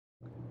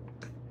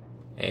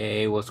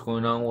Hey, what's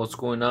going on? What's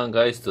going on,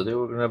 guys? Today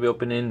we're gonna be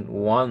opening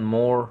one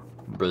more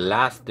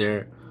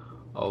blaster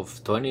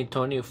of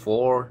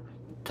 2024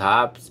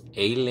 Topps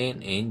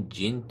Alien and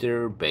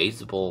Ginter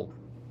Baseball.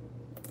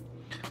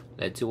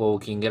 Let's see what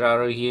we can get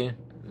out of here.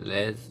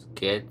 Let's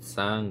get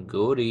some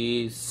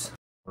goodies.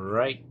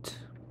 Right,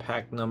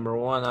 pack number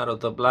one out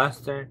of the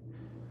blaster.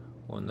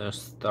 We're gonna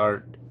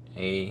start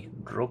a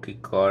rookie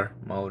card,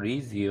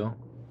 Mauricio,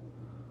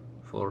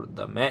 for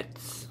the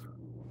Mets.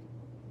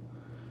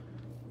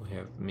 We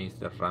have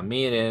Mr.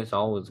 Ramirez,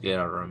 always get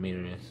a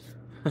Ramirez.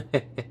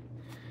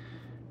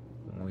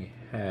 We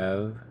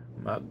have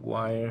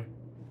Maguire,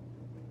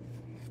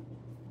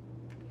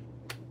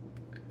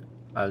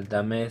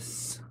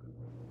 Aldames.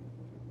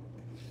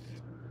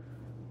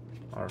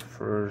 Our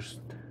first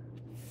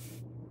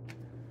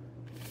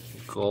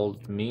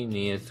gold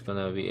mini is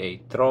gonna be a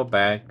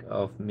throwback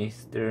of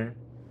Mr.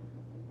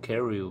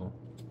 Carriel.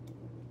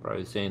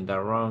 Probably saying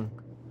that wrong,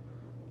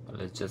 but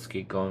let's just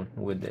keep going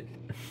with it.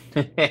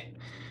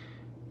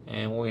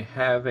 And we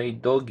have a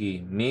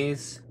doggy,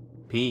 Miss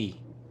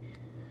P.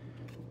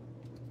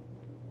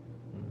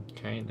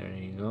 Okay, there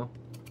you go.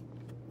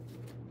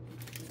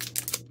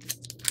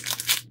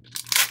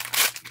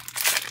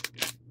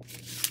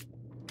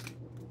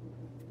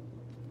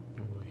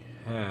 We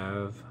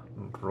have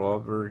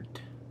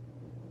Robert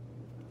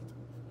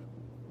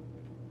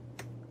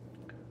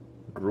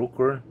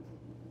Rooker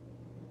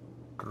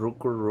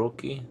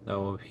rookie. That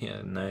would be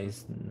a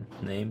nice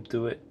name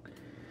to it,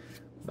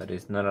 but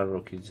it's not a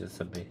rookie, it's just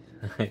a base.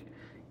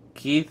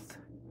 Keith,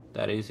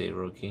 that is a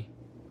rookie.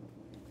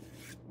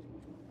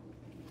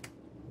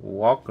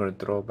 Walker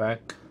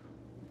throwback.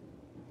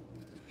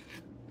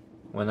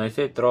 When I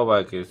say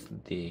throwback, it's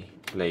the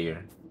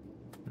player,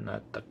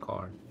 not the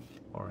card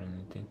or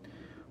anything.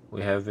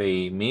 We have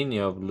a mini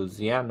of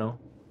Luciano.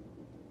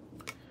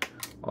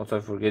 Also,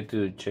 I forget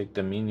to check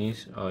the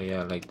minis. Oh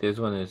yeah, like this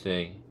one is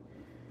a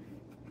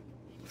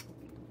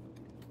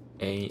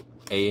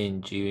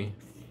ANG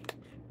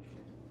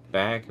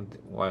pack,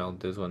 while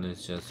this one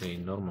is just a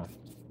normal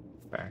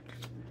pack.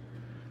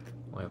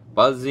 We have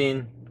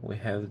Buzzing. We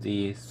have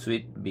the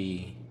Sweet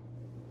Bee.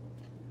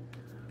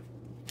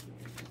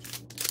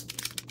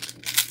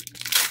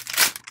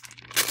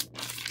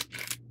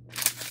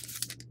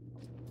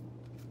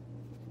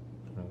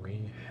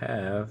 We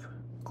have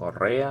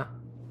Correa,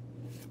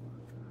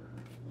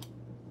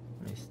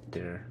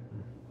 Mr.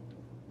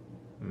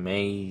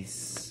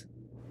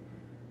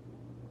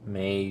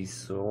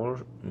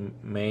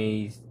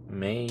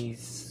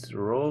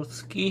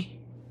 Mazeroski.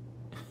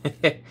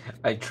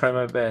 I try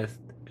my best.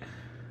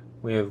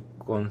 We have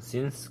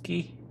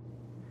Konsinski.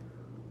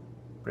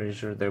 Pretty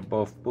sure they're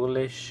both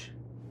bullish,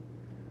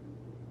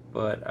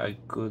 but I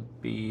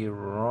could be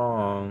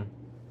wrong.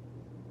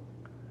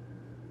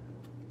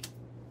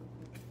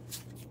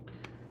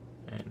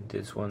 And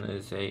this one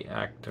is a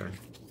actor.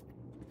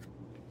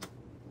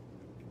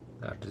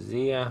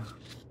 Garcia.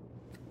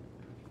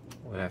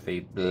 We have a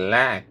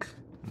black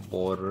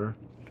border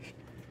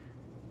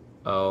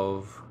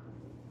of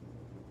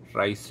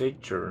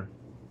Reisecher.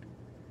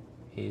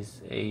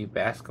 He's a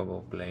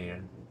basketball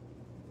player.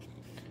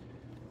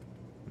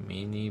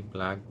 Mini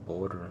black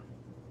border.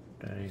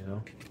 There you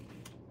go.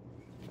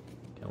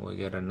 And we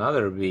get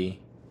another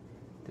B.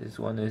 This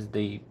one is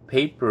the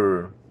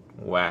paper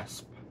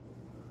wasp.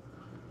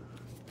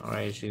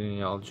 Alright,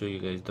 I'll show you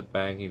guys the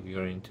bag if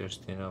you're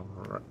interested in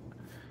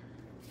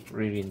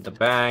reading the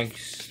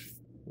bags.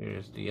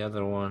 Here's the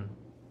other one.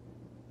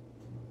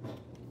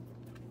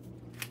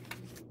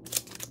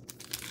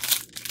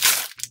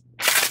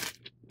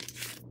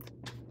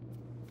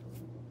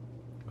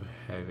 We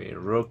have a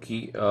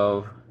rookie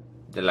of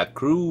De La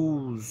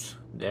Cruz.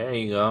 There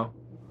you go.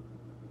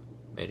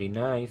 Very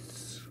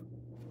nice.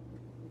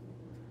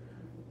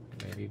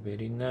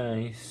 Very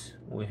nice.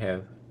 We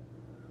have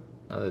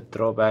another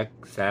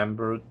throwback,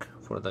 Sandberg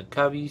for the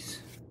Cubbies.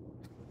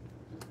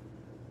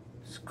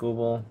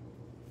 Scooble.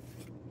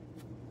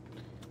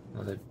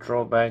 Another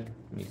throwback,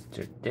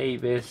 Mr.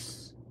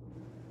 Davis.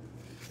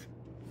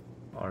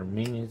 Our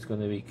mini is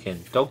gonna be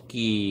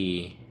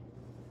Kentucky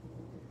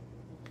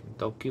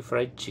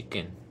Fried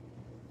Chicken.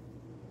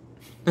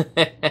 And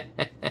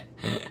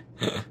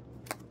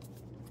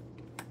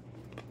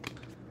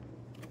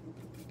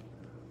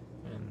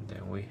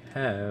then we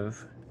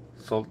have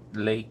Salt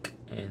Lake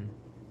and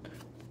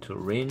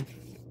Turin.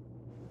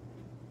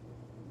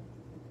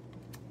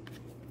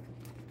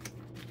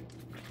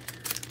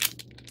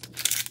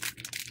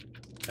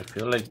 I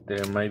feel like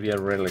there might be a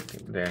relic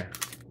there.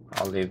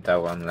 I'll leave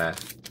that one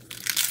last.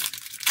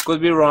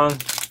 Could be wrong,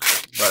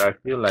 but I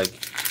feel like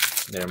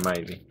there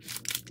might be.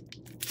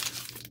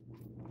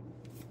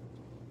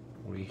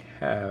 We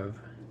have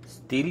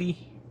Steely,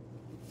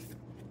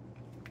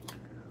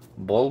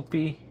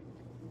 Volpe,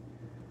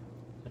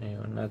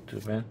 not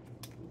too bad.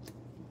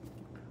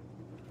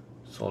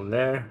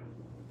 Soler,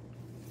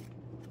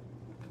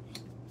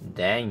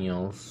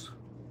 Daniels,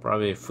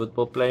 probably a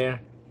football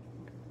player.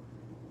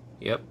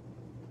 Yep.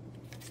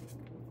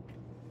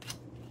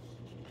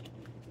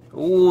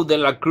 Ooh, De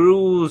La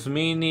Cruz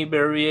mini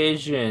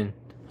variation.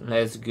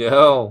 Let's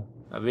go.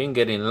 I've been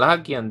getting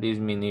lucky on this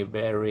mini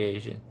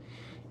variation.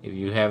 If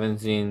you haven't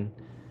seen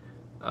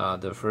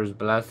the first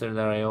blaster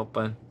that I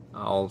opened,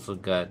 I also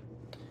got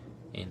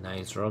a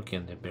nice rookie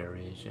on the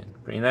variation.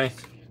 Pretty nice.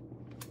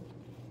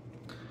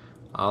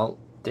 I'll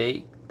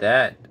take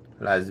that.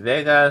 Las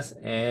Vegas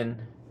and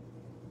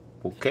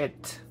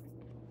Phuket.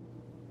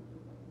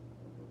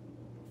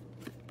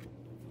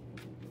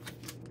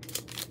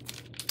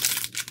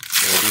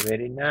 Very,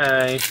 very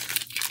nice.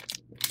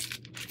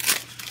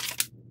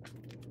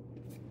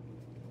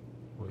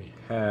 We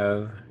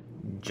have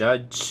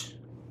Judge,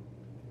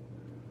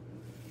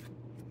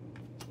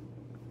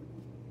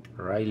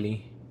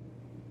 Riley,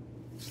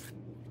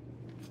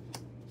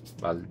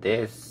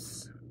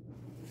 Valdez,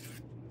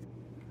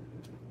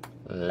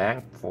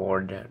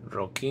 Langford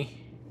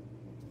rookie,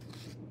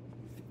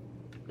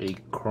 a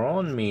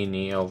Chrome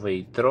mini of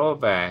a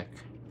throwback.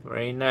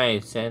 Very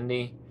nice,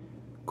 Sandy.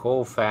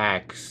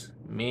 Koufax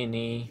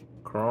mini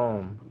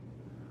Chrome.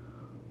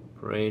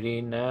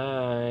 Pretty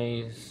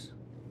nice.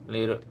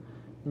 Little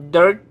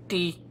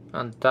dirty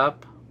on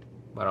top,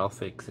 but I'll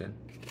fix it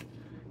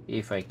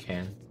if I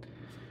can.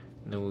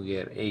 Then we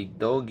get a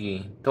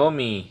doggy,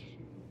 Tommy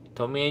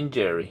and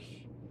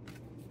Jerry.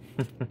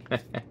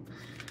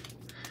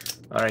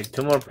 Alright,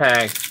 2 more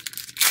packs.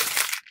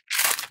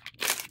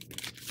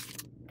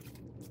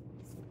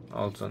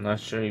 Also, not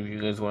sure if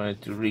you guys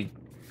wanted to read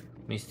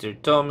Mr.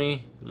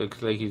 Tommy.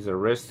 Looks like he's a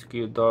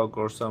rescue dog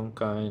or some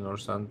kind or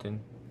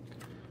something.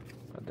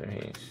 But there he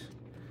is.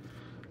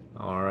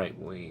 Alright,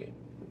 we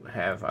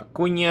have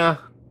Acuna,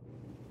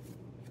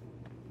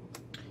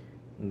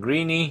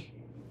 Greeny.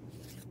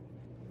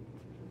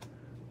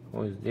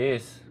 Who is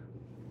this?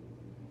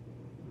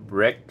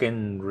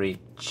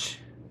 Breckenridge.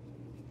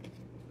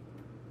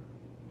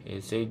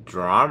 It's a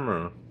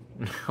drummer.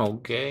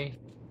 Okay.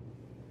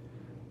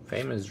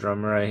 Famous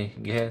drummer, I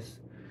guess.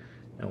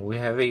 And we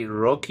have a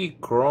rookie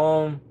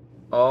Chrome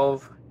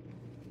of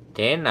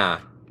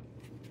Tena.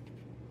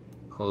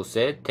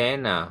 Jose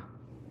Tena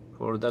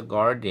for the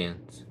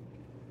Guardians.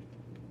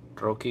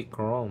 Rookie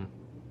Chrome.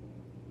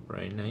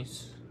 Very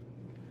nice.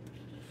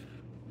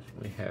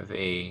 We have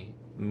a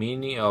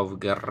mini of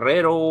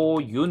Guerrero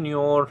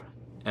Jr.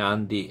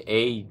 and the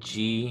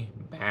AG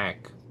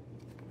back.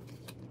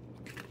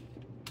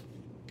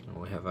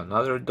 We have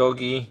another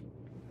doggy,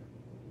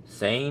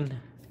 Zane.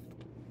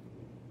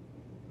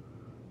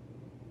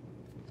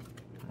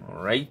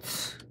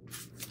 Alright,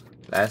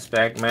 last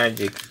pack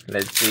magic.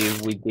 Let's see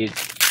if we did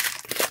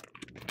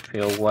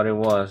feel what it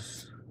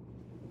was.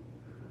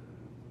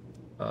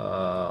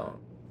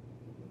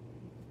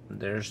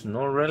 There's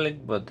no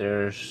relic, but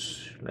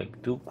there's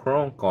like 2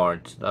 chrome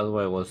cards. That's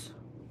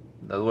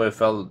why I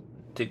felt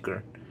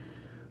thicker.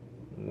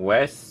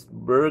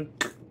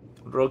 Westberg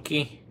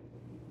rookie.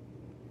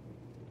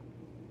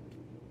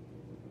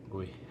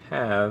 We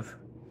have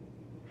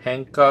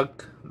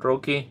Hancock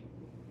rookie.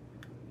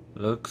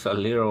 Looks a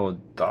little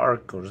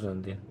dark or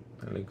something.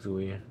 It looks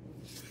weird.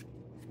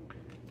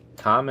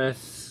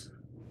 Thomas.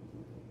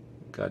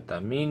 Got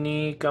a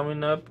mini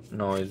coming up.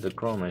 No, it's the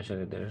chrome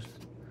actually.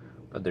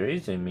 But there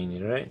is a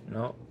mini, right?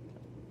 No.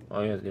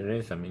 Oh yeah, there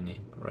is a mini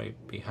right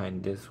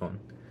behind this one.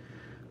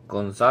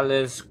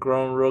 Gonzalez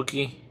chrome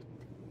rookie.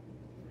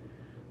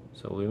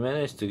 So we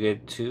managed to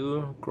get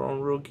 2 chrome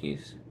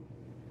rookies.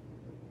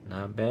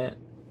 Not bad.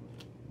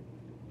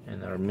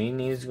 And our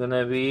mini is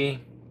gonna be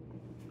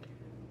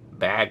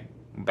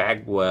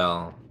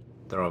Bagwell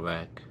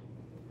throwback.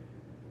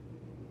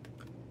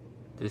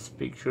 This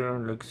picture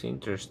looks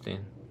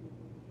interesting.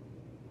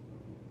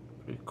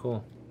 Pretty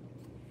cool.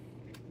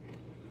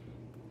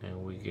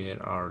 And we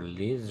get our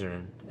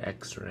lizard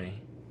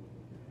X-ray.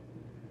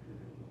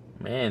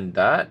 Man,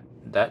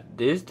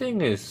 this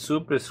thing is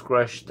super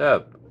scratched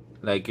up.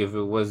 Like if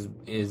it's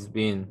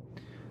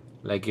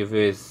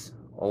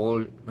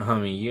old,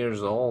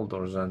 years old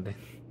or something.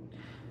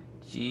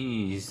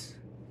 Jeez.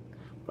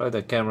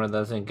 Probably the camera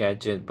doesn't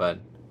catch it, but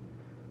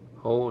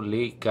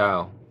holy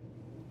cow.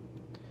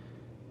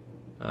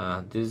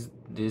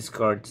 These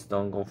cards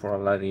don't go for a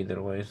lot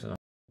either way, so,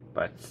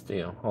 but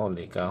still,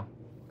 holy cow.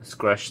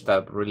 Scratched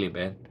up really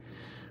bad.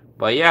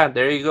 But yeah,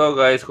 there you go,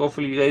 guys.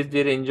 Hopefully you guys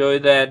did enjoy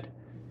that,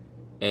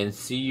 and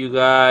see you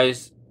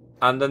guys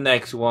on the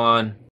next one.